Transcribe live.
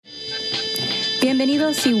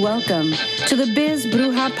Bienvenidos y welcome to the Biz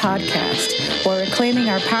Bruja podcast, where we're claiming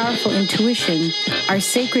our powerful intuition, our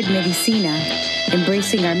sacred medicina,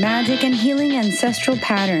 embracing our magic and healing ancestral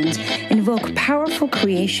patterns, invoke powerful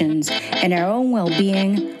creations in our own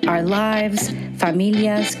well-being, our lives,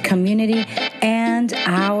 familias, community, and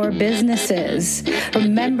our businesses.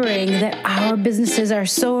 Remembering that our businesses are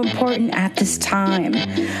so important at this time.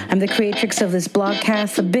 I'm the creatrix of this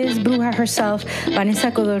blogcast, the Biz Bruja herself,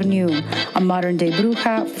 Vanessa Codorniu, a modern-day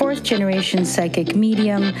bruja, fourth-generation psychic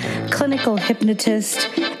medium, clinical hypnotist,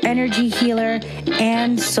 energy healer,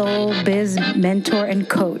 and soul biz mentor and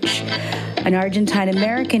coach. An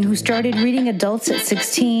Argentine-American who started reading adults at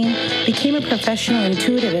 16, became a professional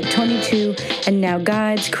intuitive at 22, and now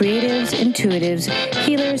guides creatives, intuitives,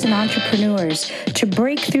 healers, and entrepreneurs to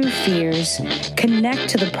break through fears, connect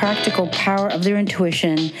to the practical power of their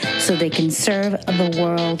intuition so they can serve the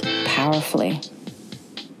world powerfully.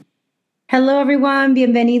 Hello, everyone.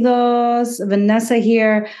 Bienvenidos. Vanessa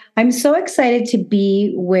here. I'm so excited to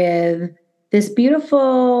be with this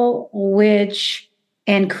beautiful witch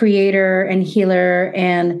and creator and healer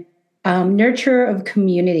and nurturer of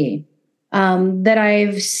community that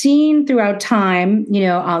I've seen throughout time,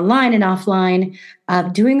 online and offline,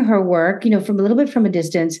 doing her work, from a little bit from a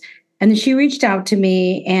distance. And then she reached out to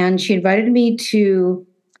me and she invited me to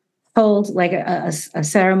hold like a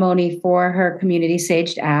ceremony for her community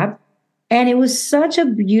Saged app. And it was such a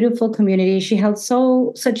beautiful community. She held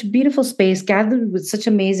such beautiful space, gathered with such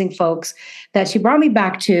amazing folks that she brought me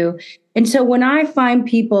back to. And so when I find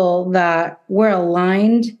people that we're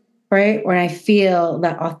aligned, right, when I feel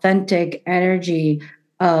that authentic energy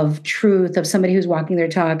of truth of somebody who's walking their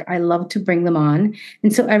talk, I love to bring them on.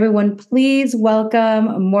 And so everyone, please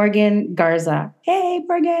welcome Morgan Garza. Hey,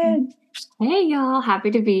 Morgan. Hey, y'all. Happy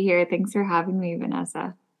to be here. Thanks for having me,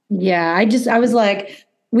 Vanessa. Yeah, I was like,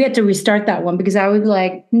 we had to restart that one because I was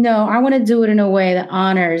like, no, I want to do it in a way that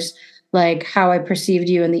honors like how I perceived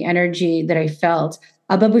you and the energy that I felt.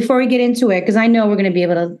 But before we get into it, because I know we're going to be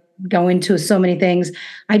able to go into so many things,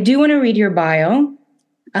 I do want to read your bio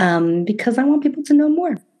because I want people to know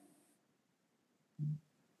more.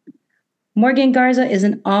 Morgan Garza is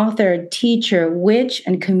an author, teacher, witch,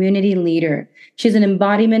 and community leader. She's an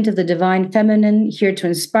embodiment of the divine feminine, here to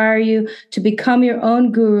inspire you to become your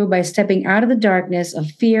own guru by stepping out of the darkness of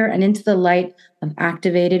fear and into the light of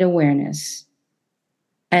activated awareness.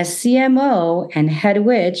 As CMO and head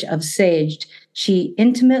witch of Saged, she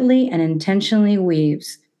intimately and intentionally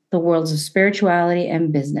weaves the worlds of spirituality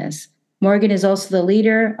and business. Morgan is also the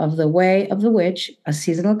leader of The Way of the Witch, a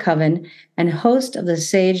seasonal coven, and host of the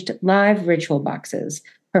Saged live ritual boxes.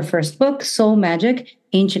 Her first book, Soul Magic,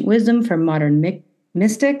 Ancient Wisdom for Modern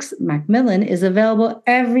Mystics, Macmillan, is available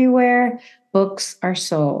everywhere books are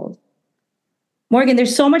sold. Morgan,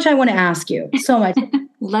 there's so much I want to ask you. So much.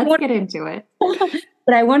 Let's get into it.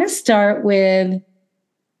 But I want to start with,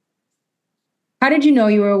 how did you know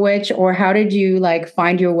you were a witch, or how did you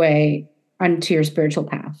find your way onto your spiritual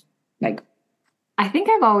path? I think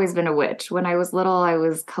I've always been a witch. When I was little, I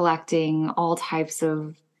was collecting all types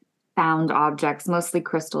of found objects, mostly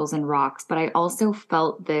crystals and rocks, but I also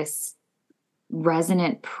felt this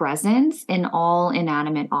resonant presence in all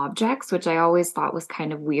inanimate objects, which I always thought was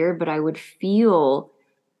kind of weird, but I would feel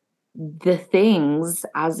the things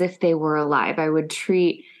as if they were alive. I would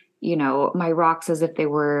treat, my rocks as if they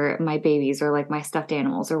were my babies or like my stuffed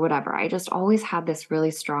animals or whatever. I just always had this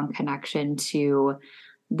really strong connection to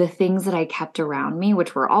the things that I kept around me,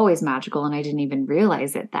 which were always magical, and I didn't even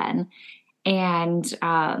realize it then. And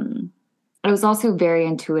I was also very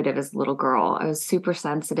intuitive as a little girl. I was super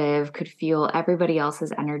sensitive, could feel everybody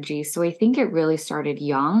else's energy. So I think it really started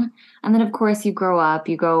young. And then, of course, you grow up,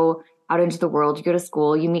 you go out into the world, you go to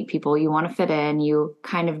school, you meet people, you want to fit in, you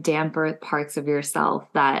kind of damper parts of yourself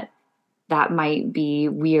that might be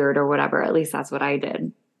weird or whatever. At least that's what I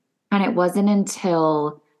did. And it wasn't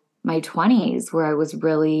until my 20s where I was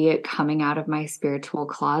really coming out of my spiritual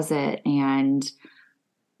closet and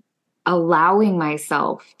allowing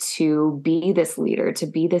myself to be this leader, to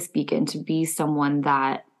be this beacon, to be someone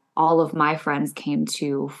that all of my friends came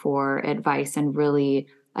to for advice, and really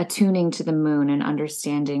attuning to the moon and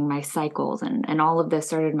understanding my cycles. And all of this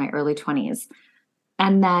started in my early 20s.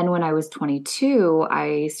 And then when I was 22,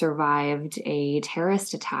 I survived a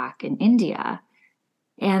terrorist attack in India.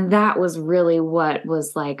 And that was really what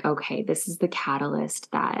was like, okay, this is the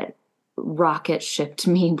catalyst that rocket shipped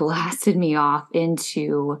me, blasted me off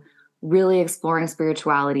into really exploring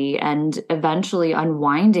spirituality and eventually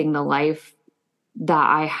unwinding the life that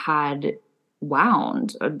I had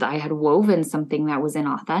wound. I had woven something that was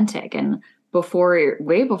inauthentic. And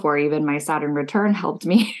way before even my Saturn return helped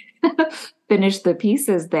me finish the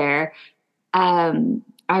pieces there,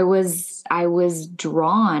 I was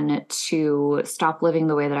drawn to stop living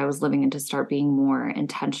the way that I was living and to start being more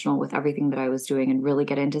intentional with everything that I was doing and really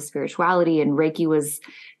get into spirituality. And Reiki was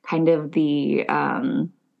kind of the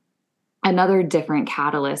another different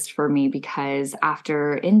catalyst for me, because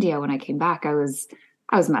after India, when I came back, I was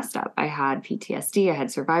messed up. I had PTSD, I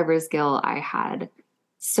had survivor's guilt, I had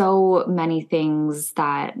so many things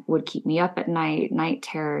that would keep me up at night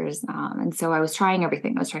terrors. And so I was trying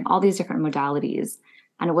everything. I was trying all these different modalities.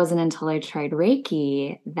 And it wasn't until I tried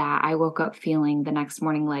Reiki that I woke up feeling the next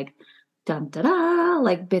morning like, dun da da,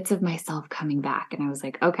 like bits of myself coming back. And I was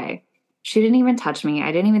like, okay, she didn't even touch me.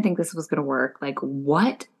 I didn't even think this was going to work. Like,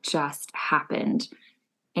 what just happened?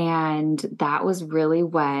 And that was really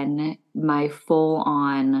when my full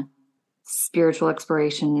on spiritual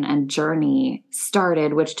exploration and journey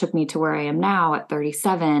started, which took me to where I am now at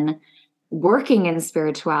 37, working in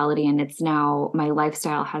spirituality. And it's now my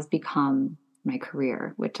lifestyle has become my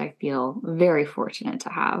career, which I feel very fortunate to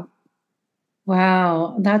have.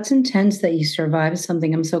 Wow, that's intense that you survived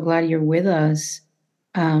something. I'm so glad you're with us.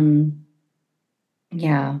 Um,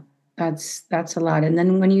 yeah, that's a lot. And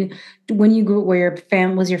then when you grew,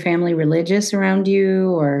 was your family religious around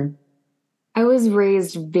you, or? I was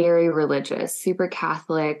raised very religious, super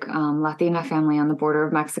Catholic, Latina family on the border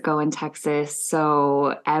of Mexico and Texas.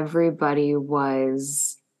 So everybody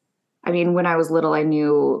was, I mean, when I was little, I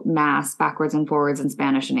knew mass backwards and forwards in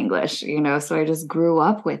Spanish and English, so I just grew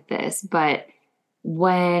up with this. But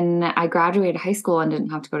when I graduated high school and didn't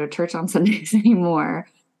have to go to church on Sundays anymore,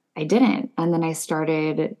 I didn't. And then I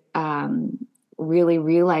started really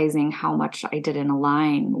realizing how much I didn't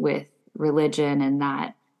align with religion and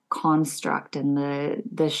that construct and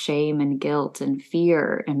the shame and guilt and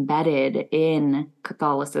fear embedded in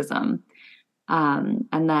Catholicism. And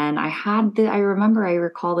then I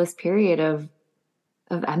recall this period of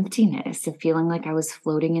emptiness, of feeling like I was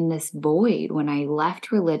floating in this void when I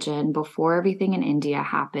left religion before everything in India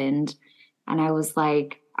happened. And I was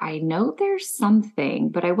like, I know there's something,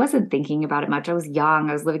 but I wasn't thinking about it much. I was young.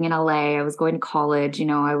 I was living in LA. I was going to college.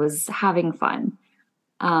 I was having fun.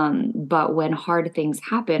 But when hard things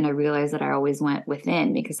happened, I realized that I always went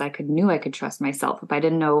within because knew I could trust myself. If I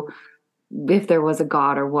didn't know if there was a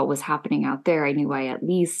God or what was happening out there, I knew I at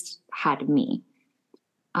least had me.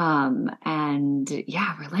 And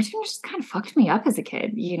yeah, religion just kind of fucked me up as a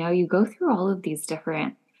kid. You go through all of these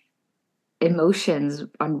different emotions,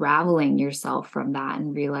 unraveling yourself from that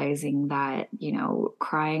and realizing that,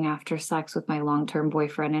 crying after sex with my long-term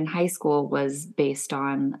boyfriend in high school was based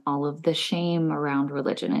on all of the shame around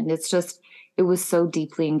religion. And it was so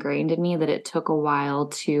deeply ingrained in me that it took a while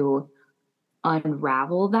to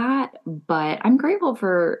unravel that. But I'm grateful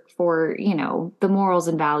for the morals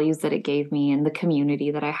and values that it gave me and the community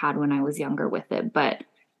that I had when I was younger with it. But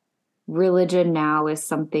religion now is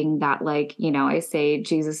something that, like, I say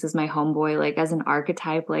Jesus is my homeboy, like as an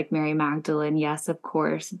archetype, like Mary Magdalene, yes, of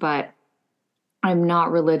course, but I'm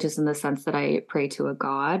not religious in the sense that I pray to a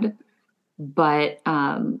God. But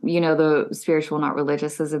the spiritual not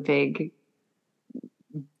religious is a big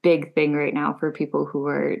thing right now for people who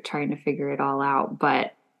are trying to figure it all out.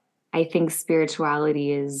 But I think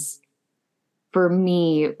spirituality is, for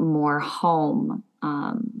me, more home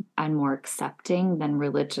and more accepting than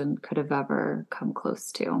religion could have ever come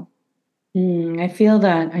close to. I feel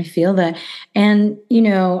that. And,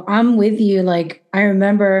 I'm with you. Like, I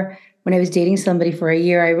remember when I was dating somebody for a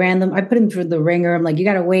year, I put him through the ringer. I'm like, you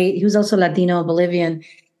got to wait. He was also Latino, Bolivian.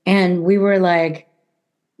 And we were like,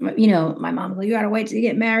 my mom was like, you got to wait till you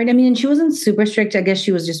get married. I mean, she wasn't super strict. I guess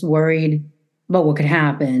she was just worried about what could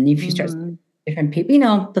happen if you start different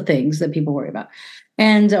people, the things that people worry about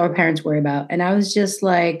and our parents worry about. And I was just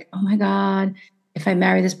like, oh my God, if I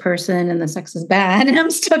marry this person and the sex is bad and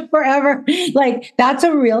I'm stuck forever, like that's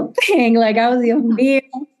a real thing. Like I was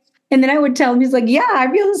and then I would tell him, he's like, yeah,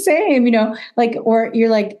 I feel the same, like, or you're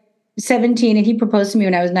like 17 and he proposed to me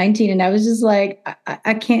when I was 19 and I was just like,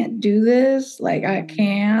 I can't do this. Like, I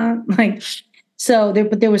can't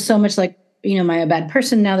but there was so much like, am I a bad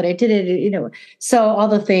person now that I did it? So all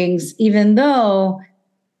the things, even though,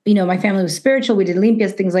 my family was spiritual, we did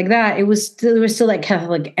limpias, things like that. There was still like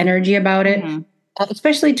Catholic energy about it,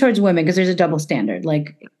 especially towards women, because there's a double standard,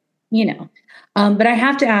 like, but I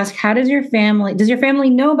have to ask, does your family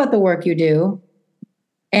know about the work you do?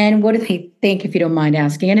 And what do they think, if you don't mind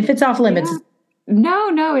asking? And if it's off limits? Yeah.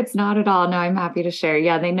 No, it's not at all. No, I'm happy to share.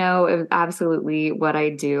 Yeah, they know absolutely what I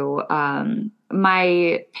do.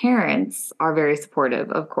 My parents are very supportive,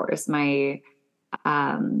 of course. My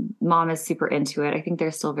Mom is super into it. I think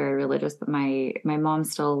they're still very religious, but my mom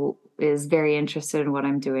still is very interested in what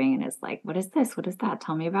I'm doing and is like, what is this? What is that?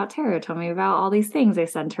 Tell me about tarot. Tell me about all these things. I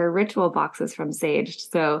sent her ritual boxes from Sage.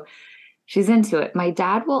 So she's into it. My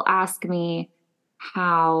dad will ask me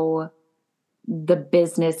how the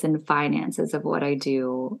business and finances of what I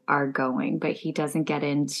do are going, but he doesn't get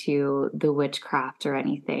into the witchcraft or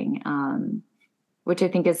anything. Which I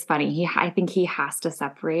think is funny. I think he has to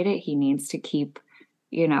separate it. He needs to keep,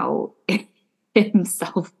 you know,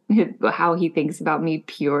 himself, how he thinks about me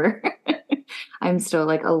pure. I'm still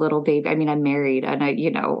like a little baby. I mean, I'm married and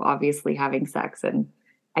obviously having sex. And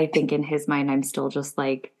I think in his mind, I'm still just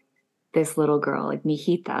like this little girl, like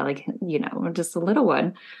mijita, like, just a little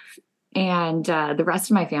one. And the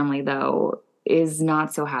rest of my family, though, is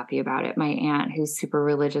not so happy about it. My aunt, who's super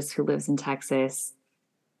religious, who lives in Texas,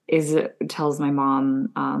 tells my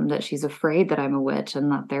mom that she's afraid that I'm a witch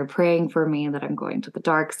and that they're praying for me, that I'm going to the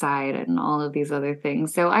dark side and all of these other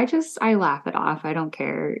things. So I laugh it off. I don't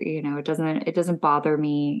care. It doesn't bother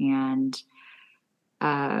me. And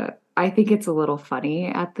I think it's a little funny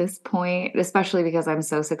at this point, especially because I'm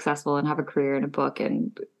so successful and have a career in a book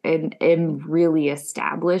and am really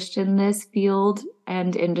established in this field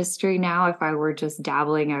and industry now. If I were just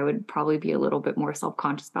dabbling, I would probably be a little bit more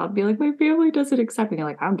self-conscious about it. Be like, my family doesn't accept me.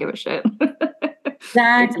 Like, I don't give a shit.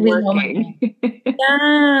 Exactly. It's working.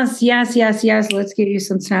 Yes. Let's give you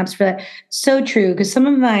some snaps for that. So true. Because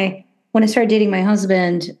when I started dating my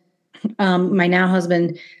husband, my now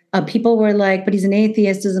husband, people were like, but he's an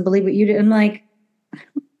atheist, doesn't believe what you do. I'm like, I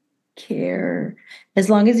don't care. As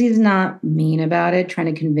long as he's not mean about it,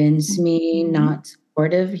 trying to convince me, not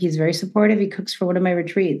supportive. He's very supportive. He cooks for one of my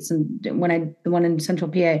retreats and the one in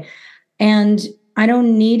Central PA. And I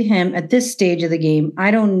don't need him at this stage of the game.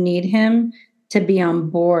 I don't need him to be on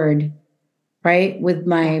board, right, with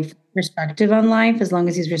my perspective on life, as long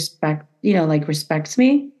as he's respects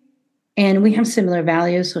me. And we have similar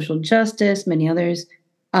values, social justice, many others.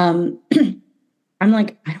 I'm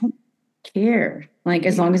like, I don't care. Like,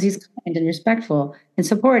 as long as he's kind and respectful and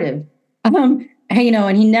supportive. And he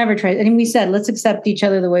never tries. And we said, let's accept each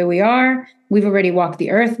other the way we are. We've already walked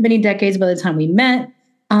the earth many decades by the time we met.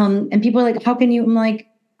 And people are like, how can you? I'm like,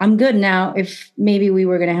 I'm good now. If maybe we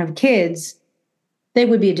were going to have kids, they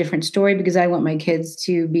would be a different story because I want my kids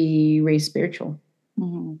to be raised spiritual.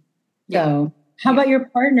 Mm-hmm. Yeah. So how about your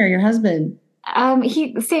partner, your husband?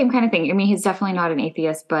 He same kind of thing. I mean, he's definitely not an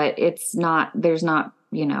atheist, but there's not,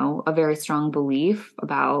 a very strong belief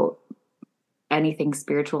about anything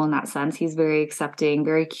spiritual in that sense. He's very accepting,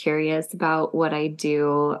 very curious about what I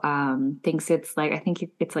do. Thinks it's like, I think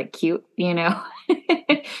it's like cute,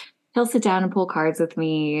 He'll sit down and pull cards with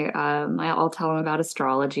me. I'll tell him about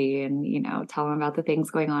astrology and, tell him about the things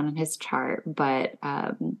going on in his chart. But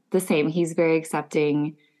the same, he's very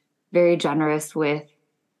accepting, very generous with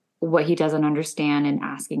what he doesn't understand and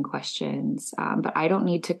asking questions. But I don't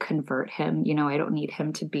need to convert him. I don't need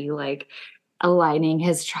him to be like aligning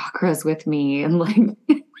his chakras with me and like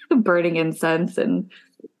burning incense and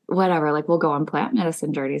whatever. Like, we'll go on plant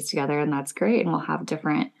medicine journeys together and that's great. And we'll have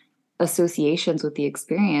different associations with the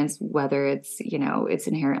experience, whether it's, it's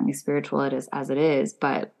inherently spiritual, it is as it is.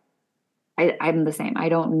 But I'm the same. I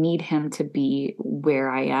don't need him to be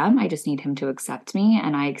where I am. I just need him to accept me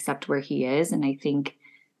and I accept where he is. And I think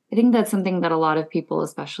that's something that a lot of people,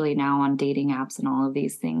 especially now on dating apps and all of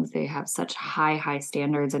these things, they have such high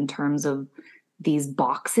standards in terms of these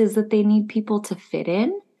boxes that they need people to fit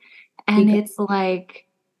in. And it's like,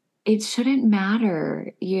 it shouldn't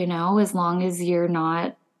matter, as long as you're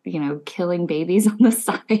not, killing babies on the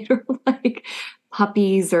side or like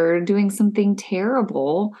puppies or doing something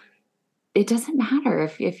terrible. It doesn't matter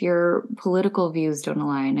if your political views don't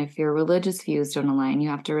align, if your religious views don't align. You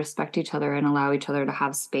have to respect each other and allow each other to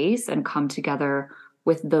have space and come together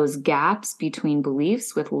with those gaps between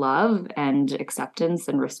beliefs with love and acceptance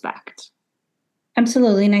and respect.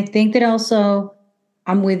 Absolutely. And I think that also,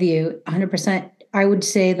 I'm with you 100%. I would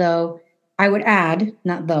say, though, I would add,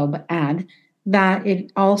 not though, but add, that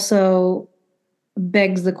it also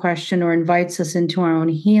begs the question or invites us into our own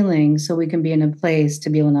healing so we can be in a place to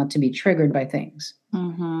be able not to be triggered by things.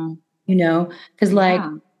 Mm-hmm. Because like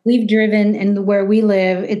we've driven and where we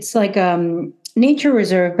live, it's like nature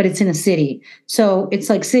reserve, but it's in a city. So it's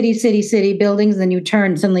like city buildings. Then you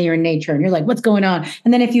turn, suddenly you're in nature and you're like, what's going on?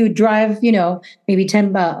 And then if you drive, maybe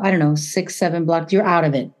 6, 7 blocks, you're out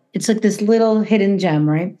of it. It's like this little hidden gem,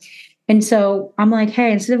 right? And so I'm like,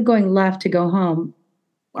 hey, instead of going left to go home,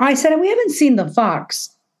 I said, we haven't seen the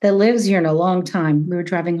fox that lives here in a long time. We were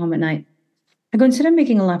driving home at night. I go, instead of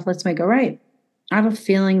making a left, let's make a right. I have a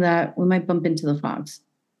feeling that we might bump into the fox.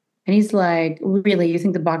 And he's like, really, you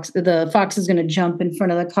think the fox is going to jump in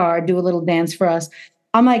front of the car, do a little dance for us?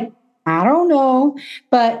 I'm like, I don't know.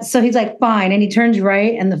 But so he's like, fine. And he turns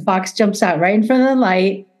right and the fox jumps out right in front of the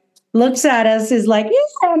light, looks at us, is like,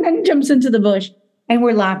 yeah, and then jumps into the bush. And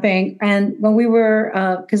we're laughing. And when we were,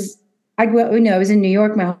 because I grew up, I was in New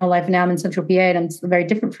York my whole life. And now I'm in Central PA and it's very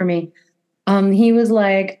different for me. He was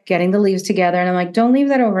like getting the leaves together. And I'm like, don't leave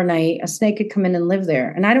that overnight. A snake could come in and live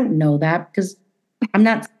there. And I don't know that because I'm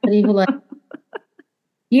not somebody who like,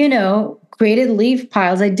 created leaf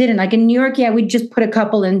piles. I didn't. Like in New York, yeah, we just put a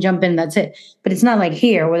couple and jump in. That's it. But it's not like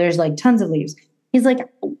here where there's like tons of leaves. He's like,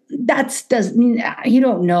 you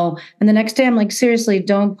don't know. And the next day I'm like, seriously,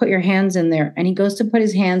 don't put your hands in there. And he goes to put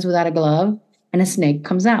his hands without a glove and a snake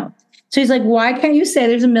comes out. So he's like, why can't you say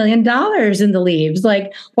there's $1 million in the leaves?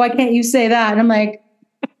 Like, why can't you say that? And I'm like,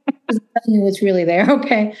 what's really there.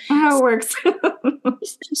 Okay. How it works.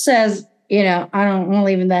 He says, I don't want to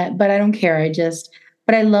leave in that, but I don't care.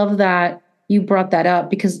 But I love that you brought that up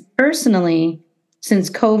because personally, since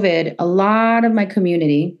COVID, a lot of my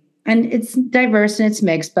community, and it's diverse and it's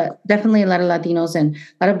mixed, but definitely a lot of Latinos and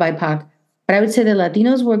a lot of BIPOC. But I would say the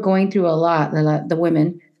Latinos were going through a lot, the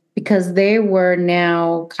women, because they were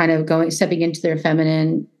now kind of stepping into their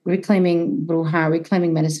feminine, reclaiming bruja,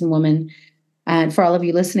 reclaiming medicine woman. And for all of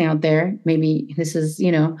you listening out there, maybe this is,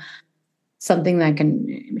 something that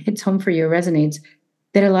hits home for you, resonates,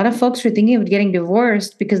 that a lot of folks were thinking of getting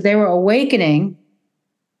divorced because they were awakening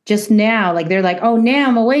just now. Like they're like, oh, now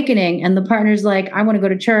I'm awakening. And the partner's like, I want to go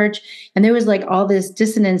to church. And there was like all this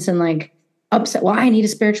dissonance and like upset. Well, I need a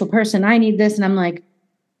spiritual person. I need this. And I'm like,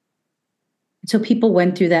 so people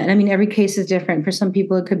went through that. And I mean, every case is different. For some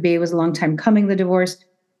people, it was a long time coming, the divorce.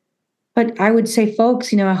 But I would say,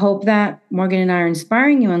 folks, I hope that Morgan and I are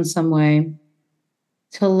inspiring you in some way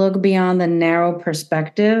to look beyond the narrow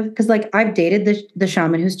perspective. Because like I've dated the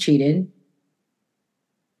shaman who's cheated.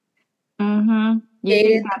 Mm-hmm. You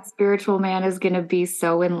think that spiritual man is going to be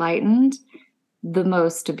so enlightened? The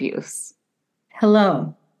most abuse.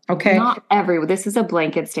 Hello. Okay. Not this is a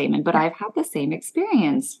blanket statement, but I've had the same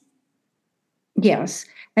experience. Yes.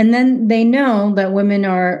 And then they know that women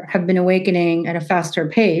have been awakening at a faster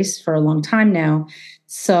pace for a long time now.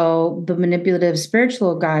 So the manipulative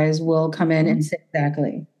spiritual guys will come in and say,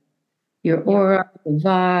 exactly, your aura, the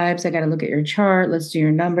vibes, I got to look at your chart, let's do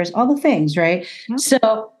your numbers, all the things, right? Yep.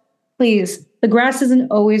 So please, the grass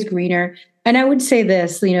isn't always greener. And I would say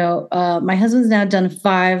this, my husband's now done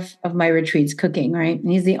 5 of my retreats cooking, right?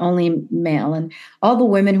 And he's the only male. And all the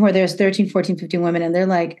women who are there's 13, 14, 15 women. And they're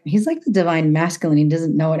like, he's like the divine masculine. He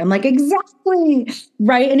doesn't know it. I'm like, exactly.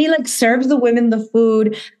 Right. And he like serves the women the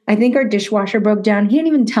food. I think our dishwasher broke down. He didn't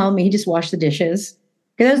even tell me. He just washed the dishes.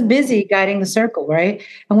 Because I was busy guiding the circle, right?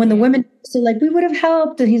 And when the women said like, we would have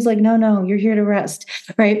helped. And he's like, no, you're here to rest.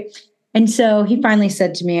 Right. And so he finally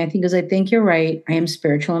said to me, I think you're right. I am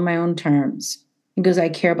spiritual on my own terms. He goes, I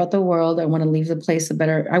care about the world. I want to leave I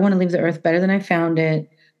want to leave the earth better than I found it.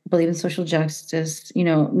 I believe in social justice.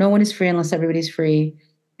 No one is free unless everybody's free.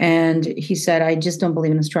 And he said, I just don't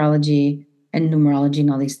believe in astrology and numerology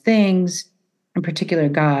and all these things, in particular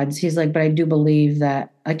gods. He's like, but I do believe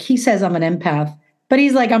that, like he says, I'm an empath, but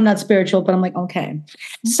he's like, I'm not spiritual, but I'm like, okay.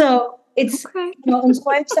 So it's, okay. And so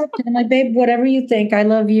I accepted. I'm like, babe, whatever you think, I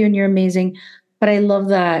love you and you're amazing. But I love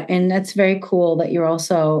that. And that's very cool that you're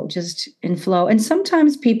also just in flow. And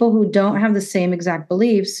sometimes people who don't have the same exact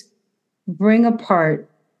beliefs bring apart,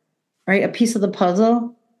 right, a piece of the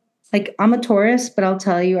puzzle. Like I'm a Taurus, but I'll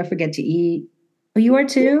tell you, I forget to eat. Oh, you are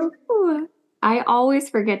too? I always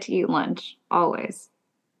forget to eat lunch. Always.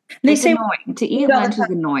 It's annoying. To eat lunch is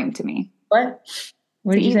annoying to me. What?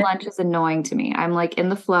 To eat lunch is annoying to me. I'm like in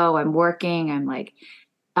the flow. I'm working. I'm like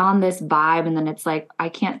on this vibe. And then it's like, I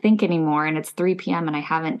can't think anymore. And it's 3 p.m. and I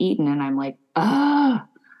haven't eaten. And I'm like, ugh.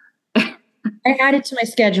 I add it to my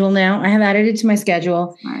schedule now. I have added it to my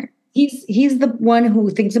schedule. Smart. He's the one who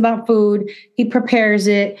thinks about food. He prepares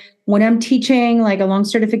it. When I'm teaching like a long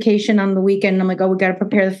certification on the weekend, I'm like, oh, we got to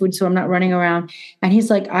prepare the food so I'm not running around. And he's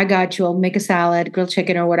like, I got you. I'll make a salad, grilled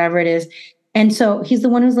chicken or whatever it is. And so he's the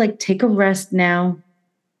one who's like, take a rest now.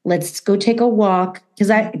 Let's go take a walk.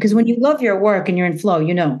 Because when you love your work and you're in flow,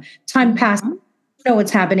 time passes, you know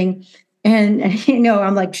what's happening. And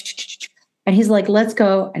I'm like, and he's like, let's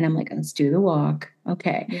go. And I'm like, let's do the walk.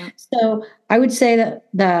 Okay. Yeah. So I would say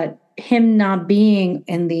that him not being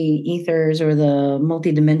in the ethers or the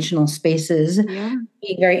multidimensional spaces,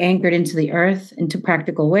 being very anchored into the earth, into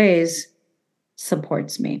practical ways,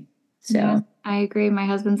 supports me. So yeah, I agree. My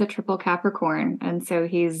husband's a triple Capricorn. And so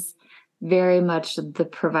he's very much the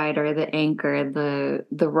provider, the anchor,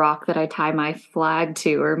 the rock that I tie my flag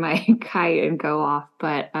to or my kite and go off.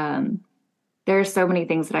 But there are so many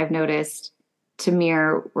things that I've noticed to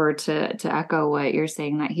mirror or to echo what you're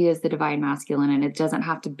saying, that he is the divine masculine, and it doesn't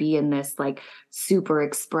have to be in this like super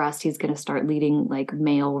expressed, he's going to start leading like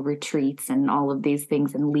male retreats and all of these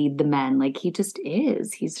things and lead the men. Like he just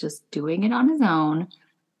is. He's just doing it on his own.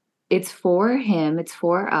 It's for him, it's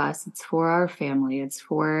for us, it's for our family, it's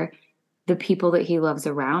for the people that he loves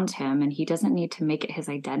around him, and he doesn't need to make it his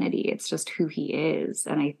identity. It's just who he is.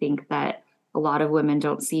 And I think that a lot of women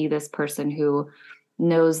don't see this person who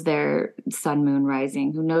knows their sun, moon,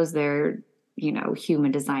 rising, who knows their,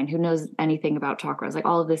 human design, who knows anything about chakras, like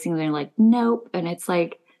all of these things. They're like, nope. And it's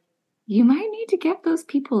like, you might need to give those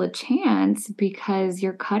people a chance, because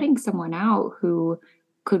you're cutting someone out who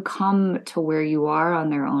could come to where you are on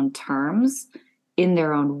their own terms, in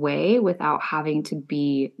their own way, without having to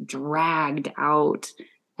be dragged out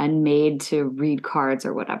and made to read cards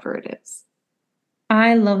or whatever it is.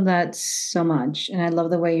 I love that so much. And I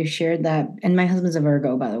love the way you shared that. And my husband's a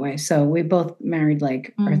Virgo, by the way. So we both married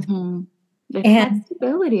like Earth. The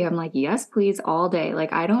flexibility, I'm like, yes, please, all day.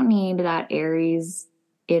 Like, I don't need that Aries,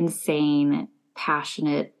 insane,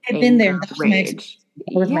 passionate, I've been there. Rage.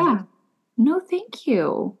 Yeah. No, thank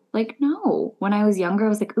you. Like, no. When I was younger, I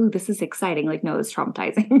was like, ooh, this is exciting. Like, no, it's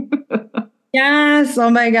traumatizing. Yes. Oh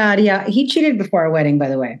my God. Yeah. He cheated before our wedding, by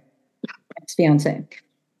the way. Ex-fiance.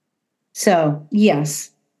 So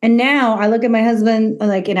yes. And now I look at my husband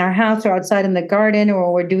like in our house or outside in the garden,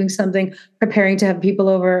 or we're doing something, preparing to have people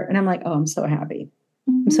over. And I'm like, oh, I'm so happy.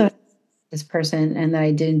 I'm so happy with this person, and that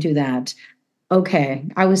I didn't do that. Okay.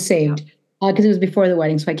 I was saved because it was before the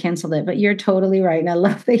wedding, so I canceled it. But you're totally right. And I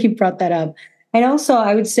love that you brought that up. And also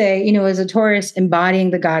I would say, as a Taurus, embodying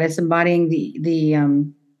the goddess, embodying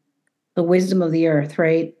the wisdom of the earth,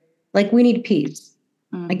 right? Like we need peace.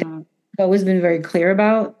 Like I've always been very clear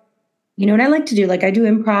about. And I like to do, like I do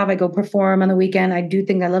improv, I go perform on the weekend, I do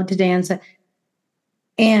things, I love to dance.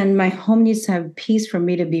 And my home needs to have peace for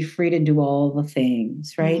me to be free to do all the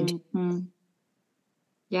things, right? Mm-hmm.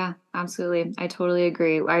 Yeah, absolutely. I totally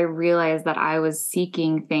agree. I realized that I was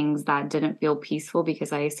seeking things that didn't feel peaceful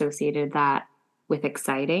because I associated that with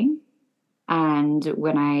exciting. And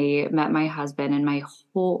when I met my husband, and my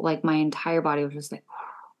entire body was just like,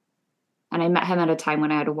 and I met him at a time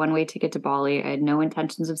when I had a one-way ticket to Bali. I had no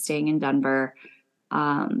intentions of staying in Denver.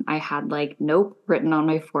 I had like nope written on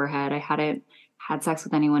my forehead. I hadn't had sex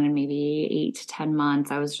with anyone in maybe 8 to 10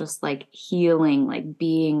 months. I was just like healing, like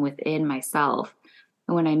being within myself.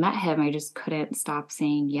 And when I met him, I just couldn't stop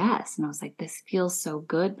saying yes. And I was like, this feels so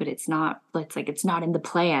good, but it's not in the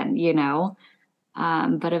plan,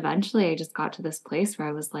 But eventually I just got to this place where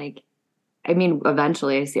I was like,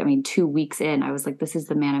 eventually 2 weeks in, I was like, this is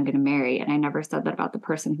the man I'm going to marry. And I never said that about the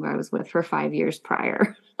person who I was with for 5 years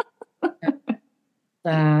prior.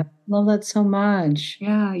 Love that so much.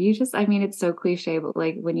 Yeah. It's so cliche, but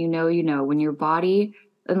like when when your body,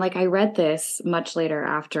 and like I read this much later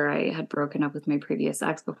after I had broken up with my previous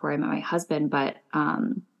ex before I met my husband. But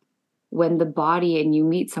when the body, and you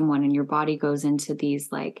meet someone and your body goes into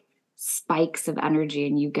these like spikes of energy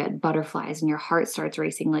and you get butterflies and your heart starts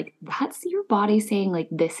racing, like that's your body saying like,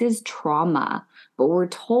 this is trauma. But we're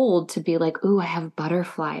told to be like, ooh, I have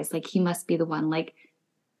butterflies, like he must be the one. Like,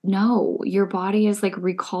 no, your body is like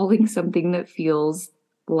recalling something that feels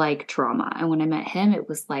like trauma. And when I met him, it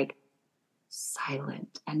was like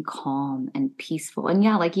silent and calm and peaceful. And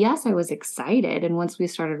yeah, like, yes, I was excited. And once we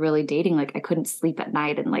started really dating, like I couldn't sleep at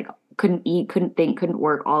night and like couldn't eat, couldn't think, couldn't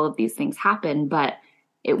work. All of these things happened, but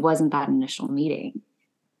it wasn't that initial meeting.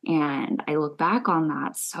 And I look back on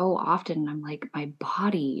that so often and I'm like, my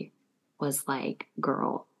body was like,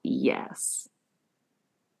 girl, yes.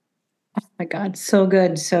 Oh my God. So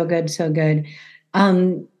good. So good. So good.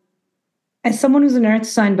 As someone who's an earth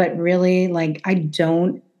sign, but really like, I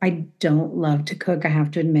don't love to cook. I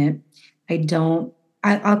have to admit,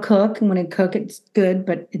 I'll cook, and when I cook, it's good,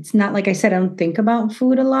 but it's not, like I said, I don't think about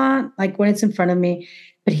food a lot, like when it's in front of me,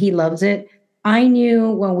 but he loves it. I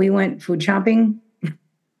knew when we went food shopping,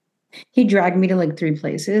 he dragged me to like 3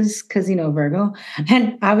 places because, Virgo.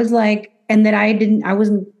 And I was like, and that I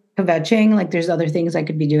wasn't kvetching. Like there's other things I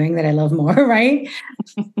could be doing that I love more, right?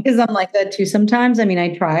 Because I'm like that too sometimes.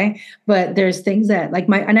 I try, but there's things that like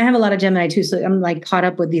and I have a lot of Gemini too. So I'm like caught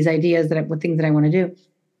up with these ideas with things that I want to do,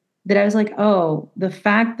 that I was like, oh, the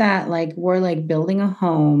fact that like we're like building a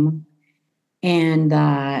home, and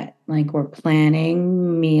that like we're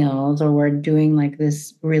planning meals, or we're doing like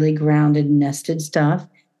this really grounded, nested stuff,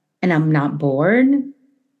 and I'm not bored,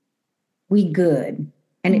 we good.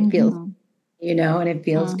 And it feels, and it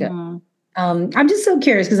feels good. I'm just so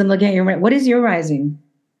curious because I'm looking at your, what is your rising?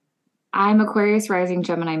 I'm Aquarius rising,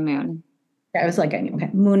 Gemini moon. I was like, okay,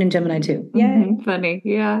 moon and Gemini too. Yeah. Funny.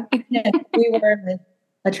 Yeah. Yeah. We were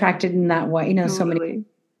attracted in that way, so many. Totally.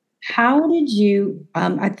 How did you,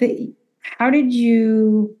 I think, how did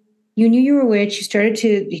you knew you were a witch, you started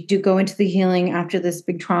to go into the healing after this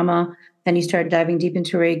big trauma, then you started diving deep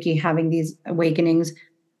into Reiki, having these awakenings.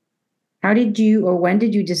 How did you, or when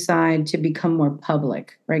did you decide to become more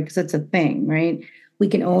public, right? Because that's a thing, right? We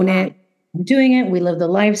can own it, doing it, we live the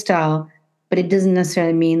lifestyle, but it doesn't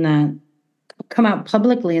necessarily mean that come out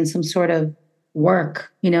publicly in some sort of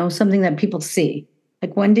work, something that people see.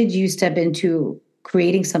 Like, when did you step into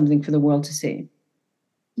creating something for the world to see?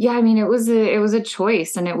 Yeah, I mean, it was a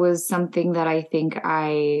choice, and it was something that I think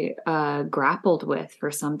I grappled with for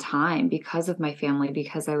some time because of my family,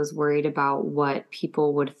 because I was worried about what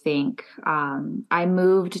people would think. I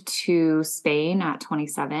moved to Spain at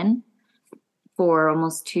 27 for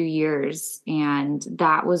almost 2 years, and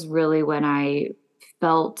that was really when I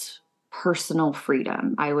felt personal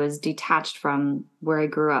freedom. I was detached from where I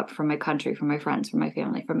grew up, from my country, from my friends, from my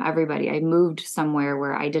family, from everybody. I moved somewhere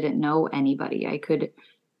where I didn't know anybody.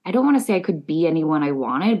 I don't want to say I could be anyone I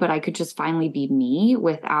wanted, but I could just finally be me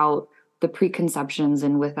without the preconceptions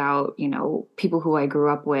and without, people who I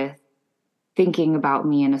grew up with thinking about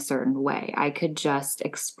me in a certain way. I could just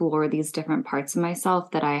explore these different parts of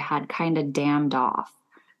myself that I had kind of dammed off.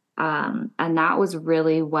 And that was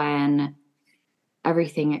really when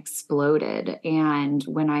everything exploded. And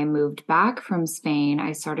when I moved back from Spain,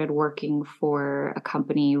 I started working for a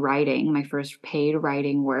company writing my first paid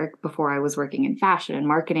writing work before I was working in fashion and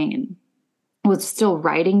marketing, and was still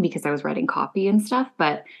writing because I was writing copy and stuff,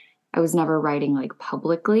 but I was never writing like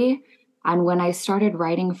publicly. And when I started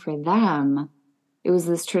writing for them, it was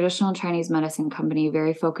this traditional Chinese medicine company,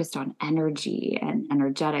 very focused on energy and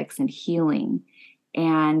energetics and healing.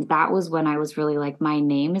 And that was when I was really like, my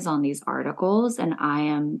name is on these articles, and I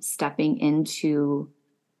am stepping into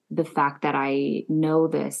the fact that I know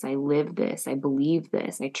this, I live this, I believe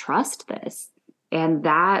this, I trust this. And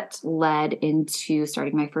that led into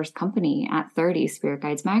starting my first company at 30, Spirit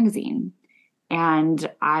Guides Magazine. And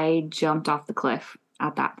I jumped off the cliff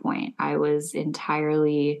at that point. I was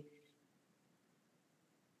entirely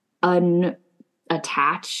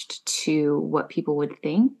unattached to what people would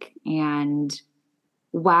think. And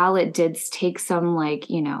while it did take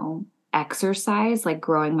some exercise, like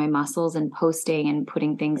growing my muscles and posting and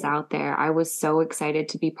putting things out there, I was so excited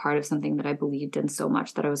to be part of something that I believed in so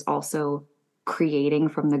much, that I was also creating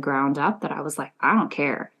from the ground up, that I was like, I don't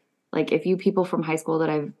care. Like, if you people from high school that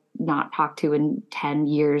I've not talked to in 10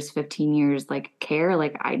 years, 15 years, care,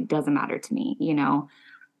 it doesn't matter to me.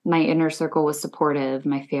 My inner circle was supportive.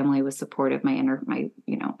 My family was supportive. My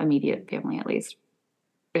immediate family, at least.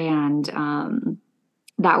 And,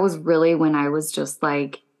 that was really when I was just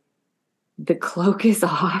like, the cloak is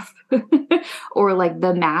off, or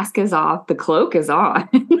the mask is off, the cloak is on.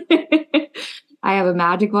 I have a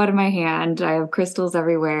magic wand in my hand. I have crystals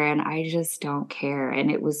everywhere, and I just don't care.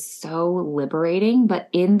 And it was so liberating. But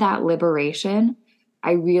in that liberation,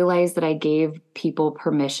 I realized that I gave people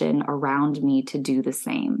permission around me to do the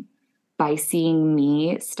same, by seeing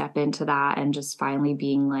me step into that and just finally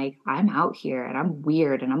being like, I'm out here and I'm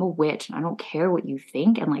weird and I'm a witch and I don't care what you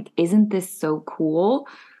think. And isn't this so cool?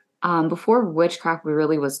 Before witchcraft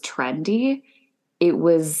really was trendy, it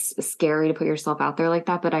was scary to put yourself out there like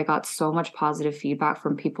that. But I got so much positive feedback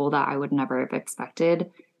from people that I would never have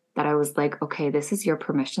expected, that I was like, okay, this is your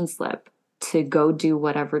permission slip to go do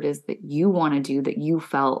whatever it is that you want to do, that you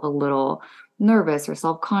felt a little nervous or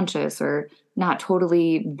self-conscious or not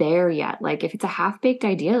totally there yet. If it's a half-baked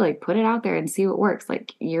idea, put it out there and see what works.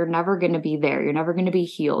 You're never going to be there. You're never going to be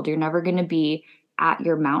healed. You're never going to be at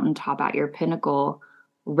your mountaintop, at your pinnacle,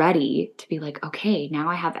 ready to be like, okay, now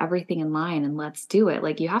I have everything in line and let's do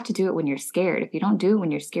it. You have to do it when you're scared. If you don't do it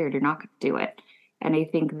when you're scared, you're not going to do it. And I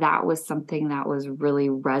think that was something that was really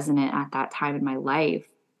resonant at that time in my life.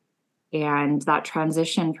 And that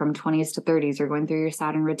transition from 20s to 30s, you're going through your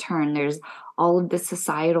Saturn return. There's all of this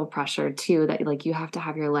societal pressure too, that you have to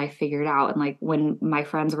have your life figured out. And when my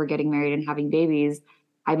friends were getting married and having babies,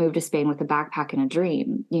 I moved to Spain with a backpack and a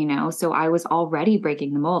dream, so I was already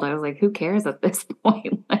breaking the mold. I was like, who cares at this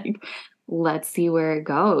point? Let's see where it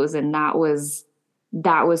goes. And that was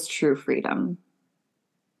true freedom.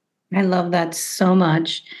 I love that so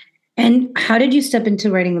much. And how did you step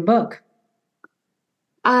into writing the book?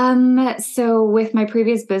 So with my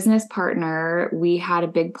previous business partner, we had a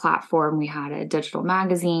big platform. We had a digital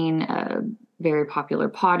magazine, a very popular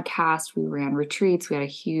podcast. We ran retreats. We had a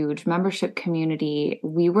huge membership community.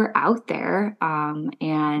 We were out there.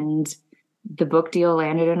 And the book deal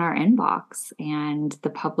landed in our inbox, and the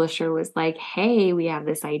publisher was like, hey, we have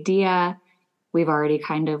this idea. We've already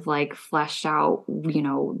kind of like fleshed out,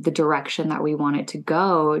 the direction that we want it to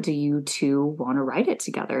go. Do you two want to write it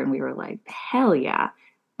together? And we were like, hell yeah.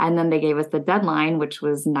 And then they gave us the deadline, which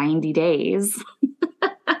was 90 days,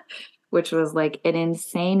 which was like an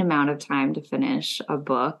insane amount of time to finish a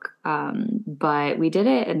book. But we did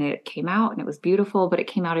it, and it came out, and it was beautiful, but it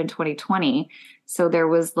came out in 2020. So there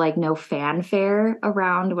was like no fanfare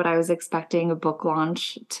around what I was expecting a book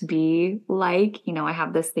launch to be like. I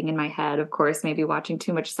have this thing in my head, of course, maybe watching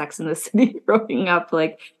too much Sex in the City growing up,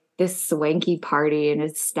 like this swanky party and a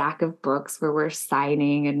stack of books where we're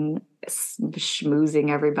signing and schmoozing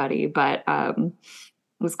everybody. But it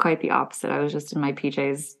was quite the opposite. I was just in my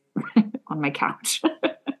PJs on my couch.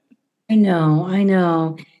 I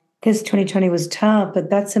know. Because 2020 was tough, but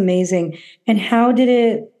that's amazing. And how did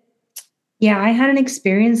it? Yeah, I had an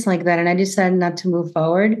experience like that, and I decided not to move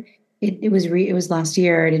forward. It was last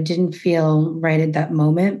year, and it didn't feel right at that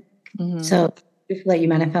moment. Mm-hmm. So I feel like you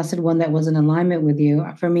manifested one that was in alignment with you.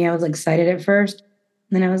 For me, I was excited at first,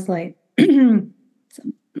 and then I was like,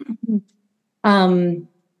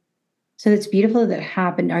 so it's beautiful that it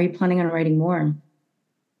happened. Are you planning on writing more?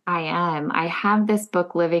 I am. I have this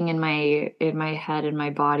book living in my head and my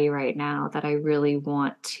body right now that I really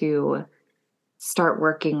want to start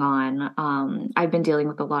working on. I've been dealing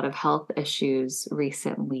with a lot of health issues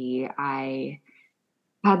recently. I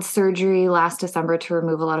had surgery last December to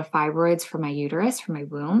remove a lot of fibroids from my uterus, from my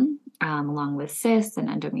womb, along with cysts and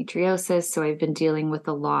endometriosis. So I've been dealing with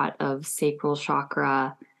a lot of sacral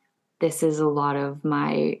chakra. This is a lot of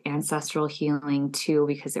my ancestral healing too,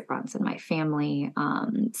 because it runs in my family.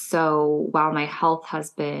 So while my health has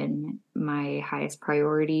been my highest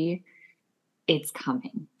priority, it's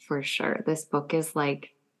coming for sure. This book is like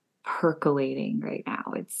percolating right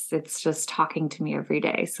now. It's just talking to me every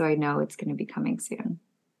day. So I know it's going to be coming soon.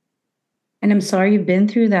 And I'm sorry you've been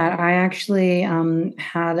through that. I actually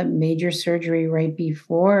had a major surgery right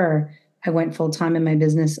before I went full-time in my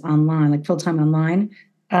business online, like full-time online,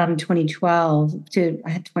 2012. I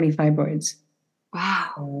had 20 fibroids.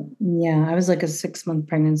 Wow. Yeah, I was like a 6-month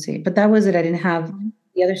pregnancy, but that was it. I didn't have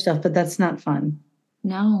the other stuff, but that's not fun.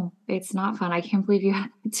 No, it's not fun. I can't believe you had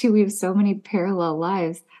it too. We have so many parallel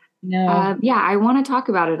lives. No. Yeah, I want to talk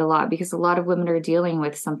about it a lot because a lot of women are dealing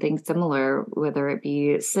with something similar, whether it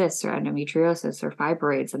be cysts or endometriosis or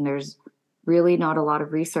fibroids, and there's really not a lot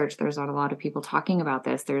of research. There's not a lot of people talking about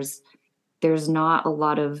this. There's not a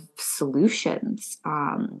lot of solutions.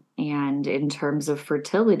 And in terms of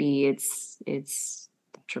fertility, it's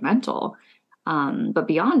detrimental. But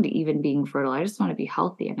beyond even being fertile, I just want to be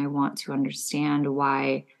healthy, and I want to understand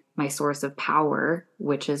why my source of power,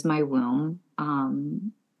 which is my womb,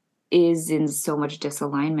 is in so much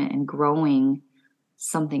disalignment and growing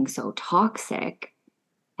something so toxic,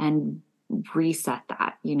 and reset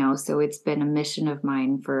that, So it's been a mission of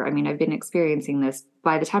mine I've been experiencing this.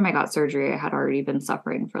 By the time I got surgery, I had already been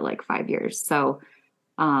suffering for like 5 years. So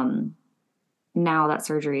now that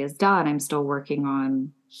surgery is done, I'm still working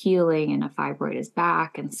on healing, and a fibroid is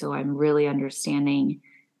back. And so I'm really understanding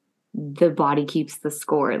the body keeps the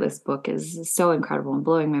score. This book is so incredible and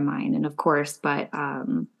blowing my mind. And of course, but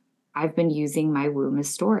I've been using my womb as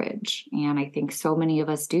storage. And I think so many of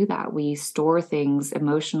us do that. We store things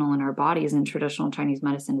emotional in our bodies, and traditional Chinese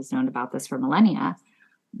medicine has known about this for millennia.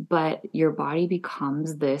 But your body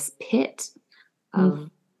becomes this pit of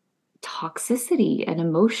toxicity and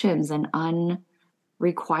emotions and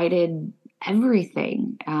unrequited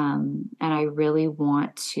everything. And I really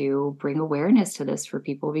want to bring awareness to this for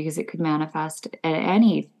people, because it could manifest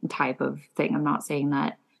any type of thing. I'm not saying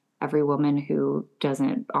that every woman who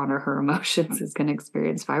doesn't honor her emotions is going to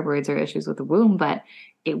experience fibroids or issues with the womb, but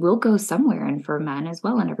it will go somewhere, and for men as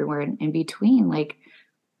well, and everywhere in between. Like,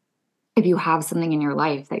 if you have something in your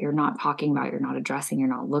life that you're not talking about, you're not addressing, you're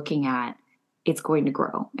not looking at, it's going to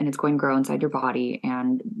grow, and it's going to grow inside your body.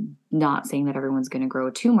 And not saying that everyone's going to grow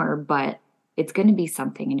a tumor, but it's going to be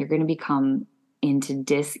something, and you're going to become into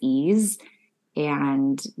dis-ease.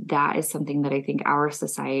 And that is something that I think our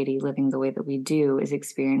society, living the way that we do, is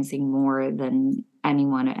experiencing more than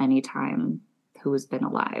anyone at any time who has been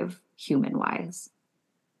alive, human-wise.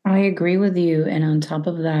 I agree with you. And on top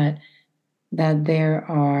of that,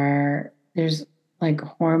 there's like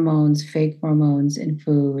hormones, fake hormones in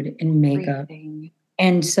food, in makeup. Everything.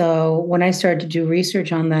 And so when I started to do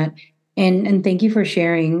research on that, and thank you for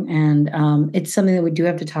sharing, and it's something that we do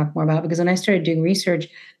have to talk more about, because when I started doing research,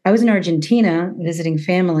 I was in Argentina visiting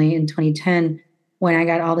family in 2010 when I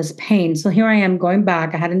got all this pain. So here I am going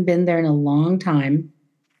back. I hadn't been there in a long time.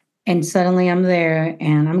 And suddenly I'm there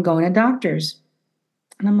and I'm going to doctors.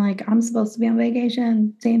 And I'm like, I'm supposed to be on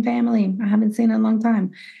vacation, seeing family. I haven't seen in a long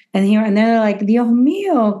time. And they're like, Dios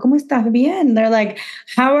mío, ¿cómo estás bien? They're like,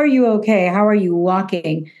 how are you okay? How are you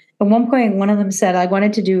walking? At one point, one of them said, I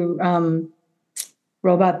wanted to do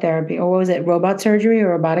robot therapy, or what was it, robot surgery or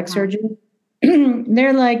robotic surgery?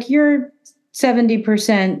 They're like, you're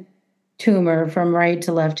 70% tumor from right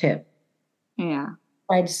to left hip. Yeah.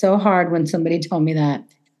 I tried so hard when somebody told me that.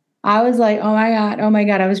 I was like, oh my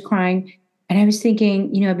God, I was crying. And I was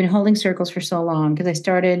thinking, I've been holding circles for so long because I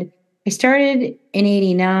started in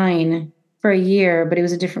 89 for a year, but it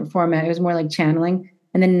was a different format. It was more like channeling.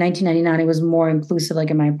 And then in 1999, it was more inclusive,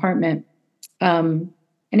 like in my apartment. And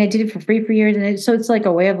I did it for free for years. And so it's like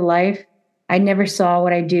a way of life. I never saw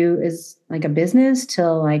what I do as like a business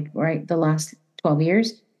till the last 12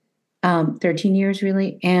 years, 13 years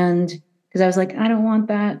really. And because I was like, I don't want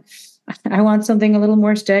that. I want something a little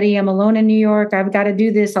more steady. I'm alone in New York. I've got to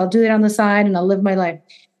do this. I'll do it on the side and I'll live my life.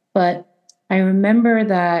 But I remember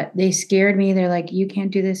that they scared me. They're like, you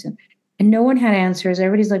can't do this. And no one had answers.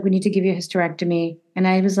 Everybody's like, we need to give you a hysterectomy. And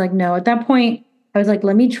I was like, no. At that point, I was like,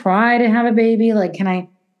 let me try to have a baby. Like, can I,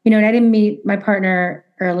 and I didn't meet my partner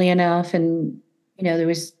early enough. And, there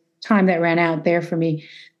was time that ran out there for me.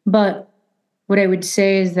 But what I would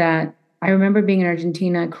say is that I remember being in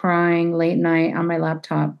Argentina crying late night on my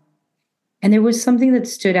laptop. And there was something that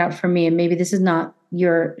stood out for me. And maybe this is not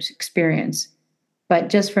your experience, but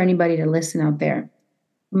just for anybody to listen out there.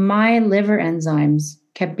 My liver enzymes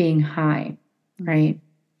kept being high, right?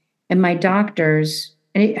 And my doctors,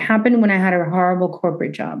 and it happened when I had a horrible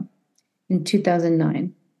corporate job in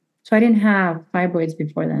 2009. So I didn't have fibroids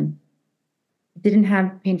before then. I didn't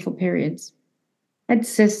have painful periods. I had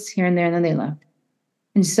cysts here and there, and then they left.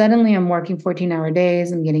 And suddenly I'm working 14-hour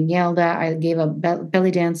days. I'm getting yelled at. I gave up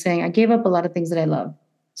belly dancing. I gave up a lot of things that I love.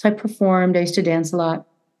 So I performed. I used to dance a lot.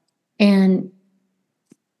 And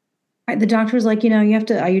the doctor was like, you have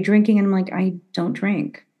to, are you drinking? And I'm like, I don't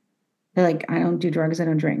drink. They're like, I don't do drugs. I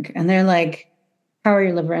don't drink. And they're like, how are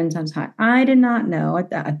your liver enzymes high? I did not know at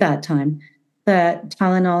that time that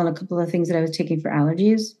Tylenol and a couple of things that I was taking for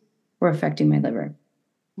allergies were affecting my liver.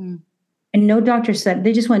 Mm. And no doctor said,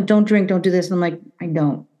 they just went, don't drink, don't do this. And I'm like, I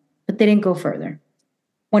don't. But they didn't go further.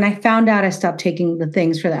 When I found out, I stopped taking the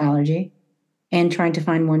things for the allergy and trying to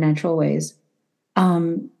find more natural ways.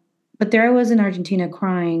 But there I was in Argentina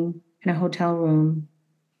crying in a hotel room.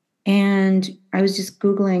 And I was just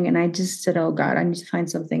Googling and I just said, oh God, I need to find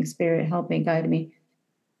something. Spirit, help me, guide me.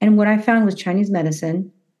 And what I found was Chinese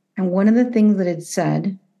medicine. And one of the things that it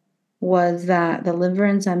said was that the liver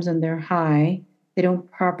enzymes, when they're high, they don't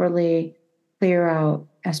properly clear out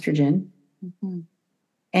estrogen. Mm-hmm.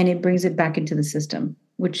 And it brings it back into the system,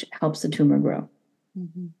 which helps the tumor grow.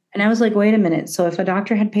 Mm-hmm. And I was like, wait a minute. So if a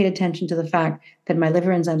doctor had paid attention to the fact that my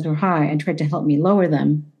liver enzymes were high and tried to help me lower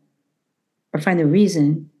them or find the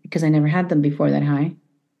reason, because I never had them before that high,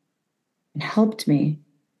 and helped me,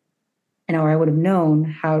 and or I would have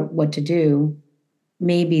known what to do,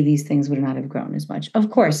 maybe these things would not have grown as much. Of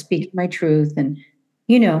course, speaking my truth and,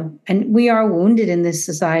 and we are wounded in this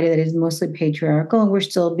society that is mostly patriarchal and we're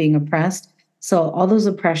still being oppressed. So all those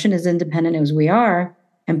oppression, as independent as we are,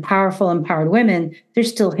 and powerful, empowered women, there's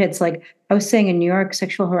still hits. Like I was saying in New York,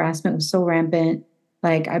 sexual harassment was so rampant.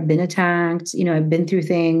 Like I've been attacked, I've been through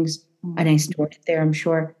things and I stored it there, I'm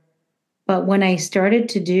sure. But when I started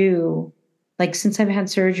to do, like since I've had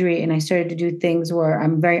surgery and I started to do things where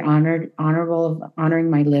I'm very honorable of honoring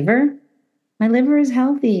my liver is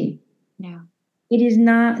healthy. Yeah. It does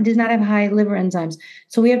not have high liver enzymes.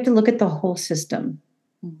 So we have to look at the whole system,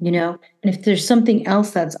 and if there's something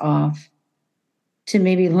else that's off, to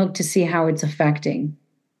maybe look to see how it's affecting.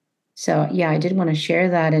 So yeah, I did want to share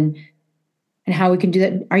that and how we can do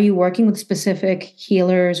that. Are you working with specific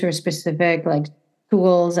healers or specific like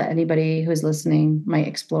tools that anybody who's listening might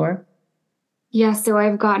explore? Yeah, so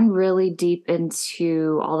I've gotten really deep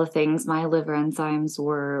into all the things. My liver enzymes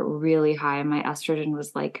were really high. My estrogen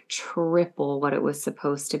was like triple what it was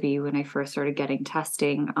supposed to be when I first started getting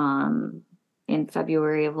testing in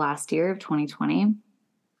February of last year of 2020.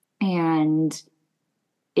 And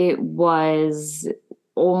it was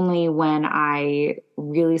only when I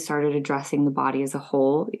really started addressing the body as a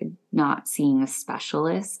whole, not seeing a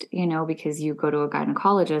specialist, because you go to a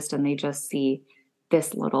gynecologist and they just see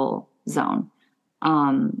this little zone.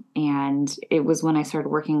 And it was when I started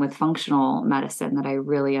working with functional medicine that I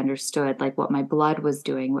really understood like what my blood was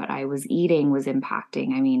doing, what I was eating was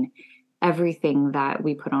impacting. I mean, everything that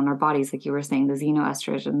we put on our bodies, like you were saying, the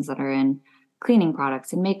xenoestrogens that are in cleaning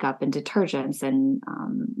products and makeup and detergents and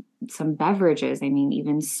some beverages. I mean,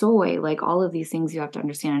 even soy, like all of these things you have to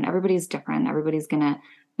understand. And everybody's different. Everybody's going to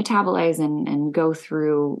metabolize and go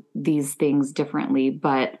through these things differently.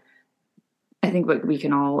 But I think what we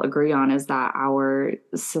can all agree on is that our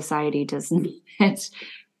society does not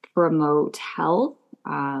promote health.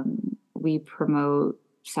 We promote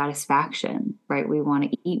satisfaction, right? We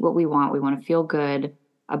want to eat what we want. We want to feel good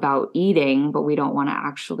about eating, but we don't want to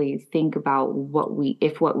actually think about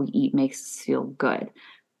if what we eat makes us feel good.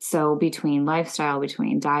 So between lifestyle,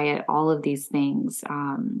 between diet, all of these things,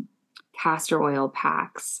 castor oil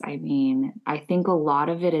packs. I mean, I think a lot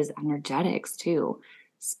of it is energetics too.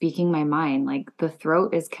 Speaking my mind, like the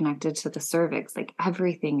throat is connected to the cervix, like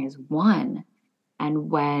everything is one.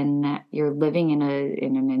 And when you're living in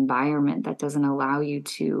an environment that doesn't allow you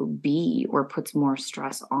to be or puts more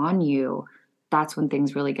stress on you, that's when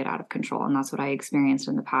things really get out of control. And that's what I experienced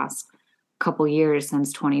in the past couple years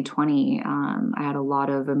since 2020. I had a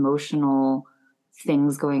lot of emotional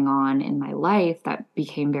things going on in my life that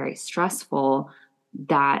became very stressful.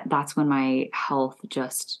 That's when my health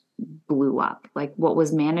just blew up. Like what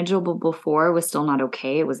was manageable before was still not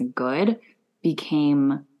okay. It wasn't good,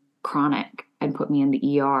 became chronic and put me in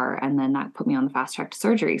the ER. And then that put me on the fast track to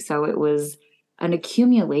surgery. So it was an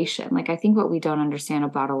accumulation. Like I think what we don't understand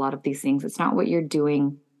about a lot of these things, it's not what you're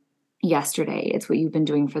doing yesterday. It's what you've been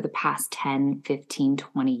doing for the past 10, 15,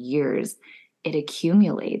 20 years. It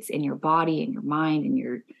accumulates in your body, in your mind, in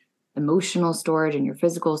your emotional storage, in your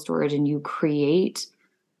physical storage, and you create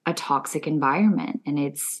a toxic environment. And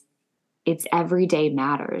it's everyday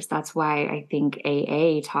matters. That's why I think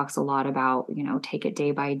AA talks a lot about, take it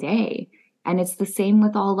day by day. And it's the same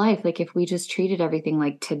with all life. Like if we just treated everything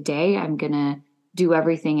like today, I'm going to do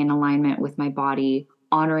everything in alignment with my body,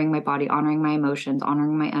 honoring my emotions,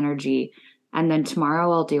 honoring my energy. And then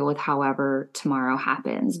tomorrow I'll deal with however tomorrow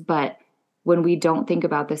happens. But when we don't think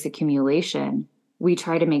about this accumulation, we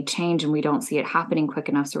try to make change and we don't see it happening quick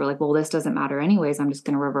enough. So we're like, well, this doesn't matter anyways. I'm just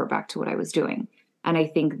going to revert back to what I was doing. And I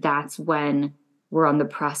think that's when we're on the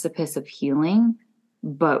precipice of healing,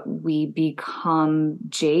 but we become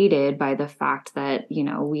jaded by the fact that,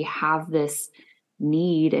 we have this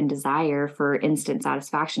need and desire for instant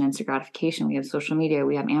satisfaction, instant gratification. We have social media,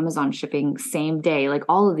 we have Amazon shipping same day, like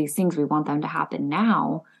all of these things, we want them to happen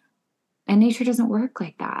now. And nature doesn't work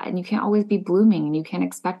like that. And you can't always be blooming and you can't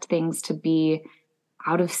expect things to be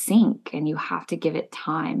out of sync, and you have to give it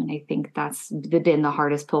time. And I think that's been the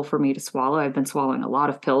hardest pill for me to swallow. I've been swallowing a lot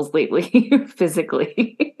of pills lately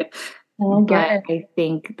physically. But I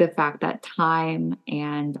think the fact that time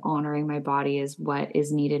and honoring my body is what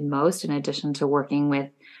is needed most, in addition to working with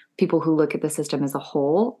people who look at the system as a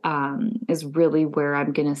whole, is really where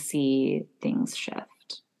I'm going to see things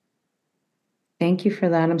shift. Thank you for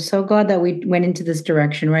that. I'm so glad that we went into this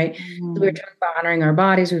direction, right? So we were talking about honoring our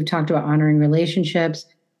bodies. We've talked about honoring relationships,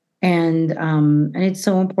 and it's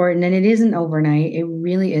so important. And it isn't overnight. It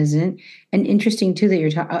really isn't. And interesting too that you're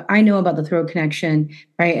talking. I know about the throat connection,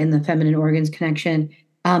 right, and the feminine organs connection.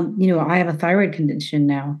 I have a thyroid condition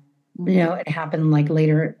now. It happened like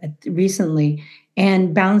recently,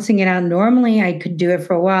 and balancing it out. Normally, I could do it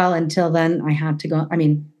for a while. Until then, I had to go. I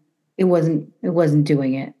mean, it wasn't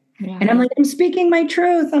doing it. Yeah. And I'm like, I'm speaking my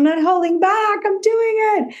truth. I'm not holding back. I'm doing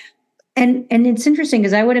it. And it's interesting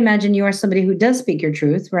because I would imagine you are somebody who does speak your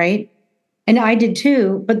truth, right? And I did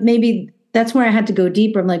too, but maybe that's where I had to go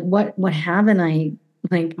deeper. I'm like, what haven't I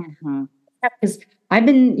like? Because I've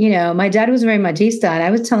been, my dad was very Matista, and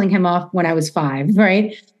I was telling him off when I was 5,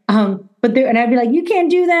 right? And I'd be like, you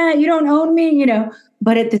can't do that. You don't own me,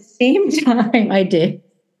 But at the same time, I did.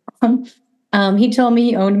 He told me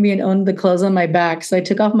he owned me and owned the clothes on my back. So I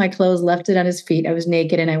took off my clothes, left it on his feet. I was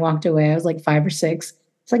naked and I walked away. I was like 5 or 6.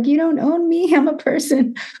 It's like, you don't own me. I'm a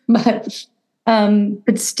person. But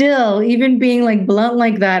still, even being like blunt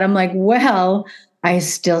like that, I'm like, well, I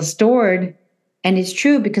still stored. And it's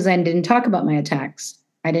true because I didn't talk about my attacks.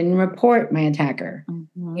 I didn't report my attacker.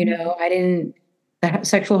 I didn't, the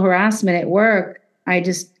sexual harassment at work. I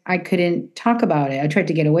couldn't talk about it. I tried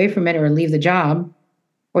to get away from it or leave the job.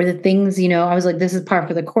 Or the things, I was like, this is par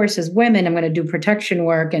for the course as women. I'm going to do protection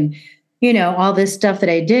work and, all this stuff that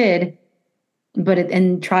I did,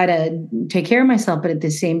 and try to take care of myself. But at the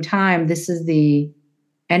same time, this is the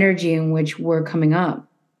energy in which we're coming up,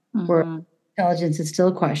 where intelligence is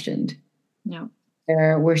still questioned. Yeah.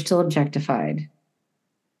 We're still objectified,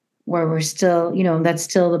 where we're still, that's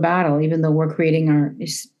still the battle, even though we're creating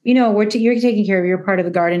you're taking care of your part of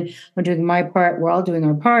the garden. I'm doing my part. We're all doing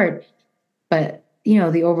our part. But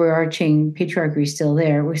the overarching patriarchy is still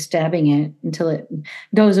there. We're stabbing it until it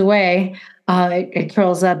goes away. it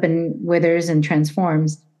curls up and withers and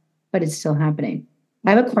transforms, but it's still happening.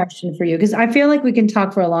 I have a question for you because I feel like we can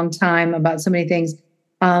talk for a long time about so many things.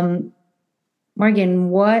 Morgan,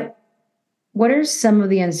 what are some of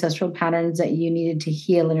the ancestral patterns that you needed to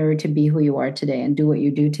heal in order to be who you are today and do what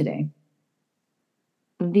you do today?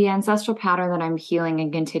 The ancestral pattern that I'm healing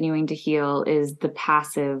and continuing to heal is the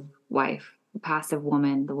passive wife, the passive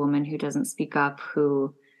woman, the woman who doesn't speak up,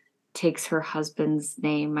 who takes her husband's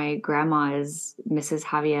name. My grandma is Mrs.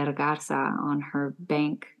 Javier Garza on her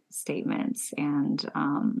bank statements. And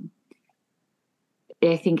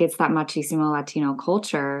I think it's that machismo Latino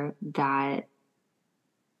culture that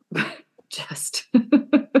just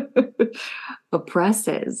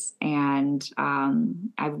oppresses. And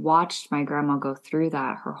I've watched my grandma go through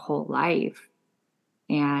that her whole life.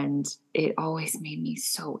 And it always made me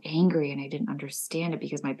so angry, and I didn't understand it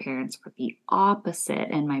because my parents were the opposite,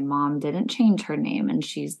 and my mom didn't change her name, and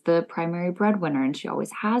she's the primary breadwinner, and she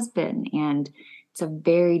always has been. And it's a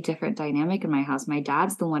very different dynamic in my house. My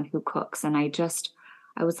dad's the one who cooks, and I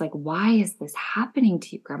was like, why is this happening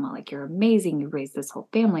to you, Grandma? Like, you're amazing. You raised this whole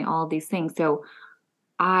family, all these things. So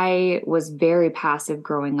I was very passive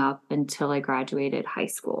growing up until I graduated high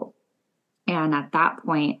school. And at that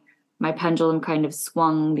point, my pendulum kind of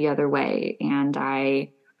swung the other way, and I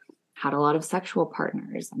had a lot of sexual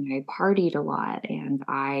partners, and I partied a lot, and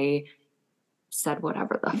I said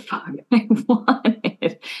whatever the fuck I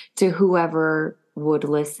wanted to whoever would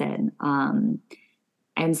listen.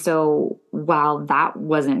 And so while that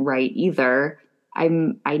wasn't right either, I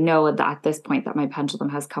know that at this point that my pendulum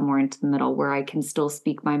has come more into the middle, where I can still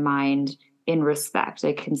speak my mind in respect.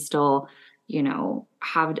 I can still,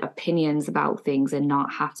 have opinions about things and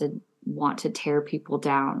not have to want to tear people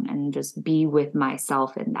down, and just be with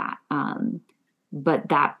myself in that. But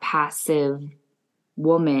that passive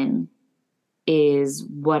woman is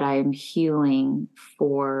what I'm healing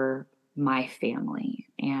for my family.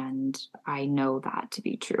 And I know that to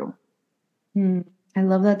be true. I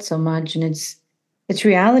love that so much. And it's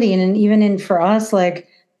reality. And even for us, like,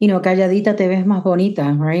 calladita te ves más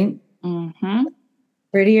bonita, right? Mm-hmm.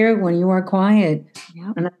 Prettier when you are quiet.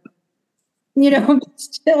 Yep. And,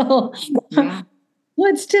 still, yeah.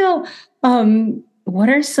 But still, what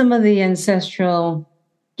are some of the ancestral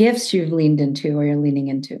gifts you've leaned into or you're leaning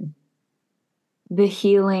into? The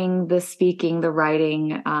healing, the speaking, the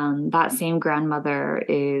writing. That same grandmother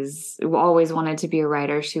always wanted to be a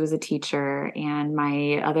writer. She was a teacher. And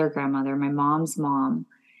my other grandmother, my mom's mom,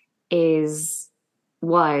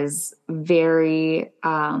 was very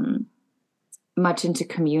much into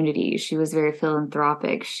community. She was very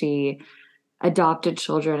philanthropic. She adopted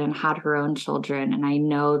children and had her own children. And I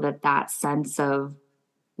know that sense of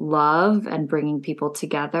love and bringing people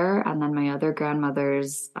together. And then my other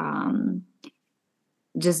grandmother's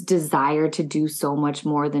just desire to do so much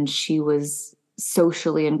more than she was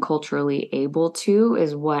socially and culturally able to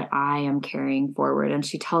is what I am carrying forward. And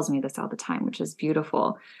she tells me this all the time, which is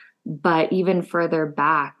beautiful. But even further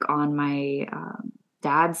back on my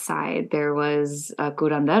dad's side, there was a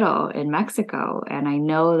curandero in Mexico. And I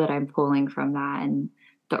know that I'm pulling from that and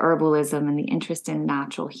the herbalism and the interest in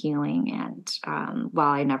natural healing. And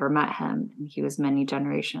while I never met him, he was many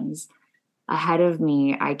generations ahead of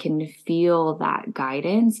me, I can feel that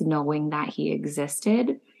guidance, knowing that he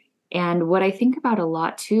existed. And what I think about a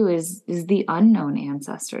lot too is the unknown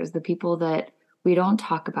ancestors, the people that we don't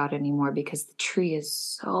talk about anymore because the tree is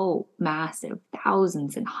so massive.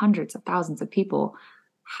 Thousands and hundreds of thousands of people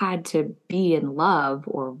had to be in love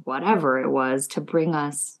or whatever it was to bring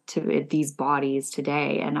us to these bodies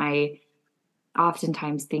today. And I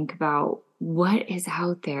oftentimes think about what is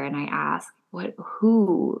out there, and I ask,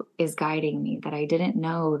 who is guiding me that I didn't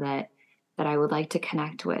know that I would like to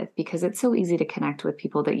connect with? Because it's so easy to connect with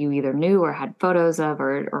people that you either knew or had photos of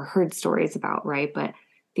or heard stories about, right? But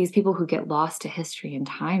these people who get lost to history and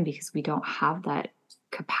time because we don't have that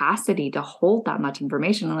capacity to hold that much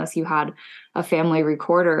information unless you had a family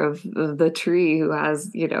recorder of the tree who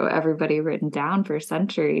has, everybody written down for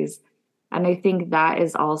centuries. And I think that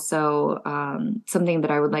is also something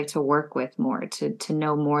that I would like to work with more, to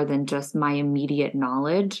know more than just my immediate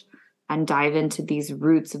knowledge and dive into these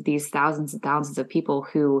roots of these thousands and thousands of people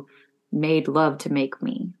who made love to make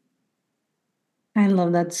me. I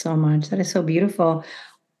love that so much. That is so beautiful.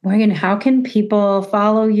 Morgan, how can people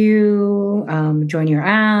follow you, join your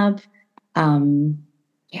app?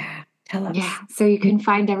 Tell us. Yeah, so you can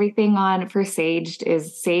find everything for Saged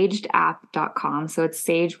is sagedapp.com. So it's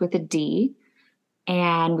Sage with a D.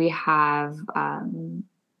 And we have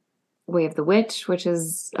Way of the Witch, which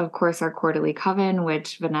is, of course, our quarterly coven,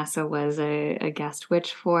 which Vanessa was a guest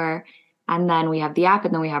witch for. And then we have the app,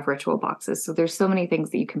 and then we have ritual boxes. So there's so many things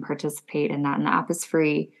that you can participate in that. And the app is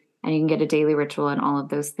free, and you can get a daily ritual and all of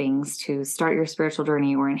those things to start your spiritual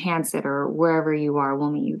journey or enhance it, or wherever you are,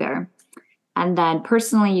 we'll meet you there. And then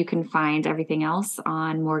personally, you can find everything else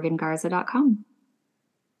on morgangarza.com.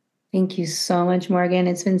 Thank you so much, Morgan.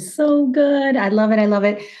 It's been so good. I love it. I love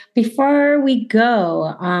it. Before we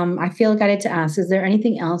go, I feel guided to ask, is there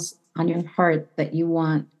anything else on your heart that you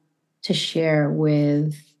want to share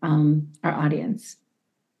with our audience?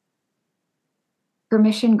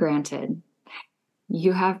 Permission granted.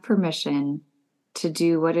 You have permission to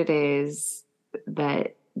do what it is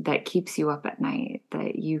that keeps you up at night,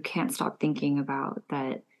 that you can't stop thinking about,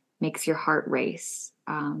 that makes your heart race.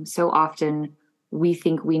 So often we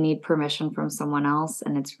think we need permission from someone else,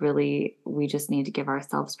 and it's really, we just need to give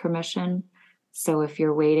ourselves permission. So if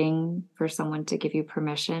you're waiting for someone to give you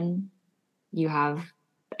permission, you have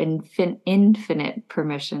infinite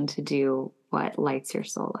permission to do what lights your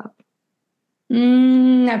soul up.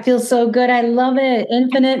 That feels so good. I love it.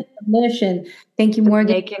 Infinite permission. Thank you,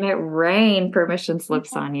 Morgan. Making it rain permission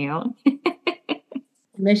slips on you.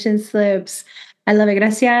 Permission slips. I love it.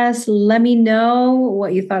 Gracias. Let me know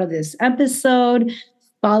what you thought of this episode.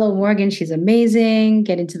 Follow Morgan. She's amazing.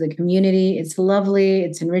 Get into the community. It's lovely.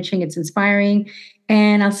 It's enriching. It's inspiring.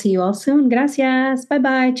 And I'll see you all soon. Gracias.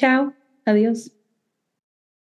 Bye-bye. Ciao. Adios.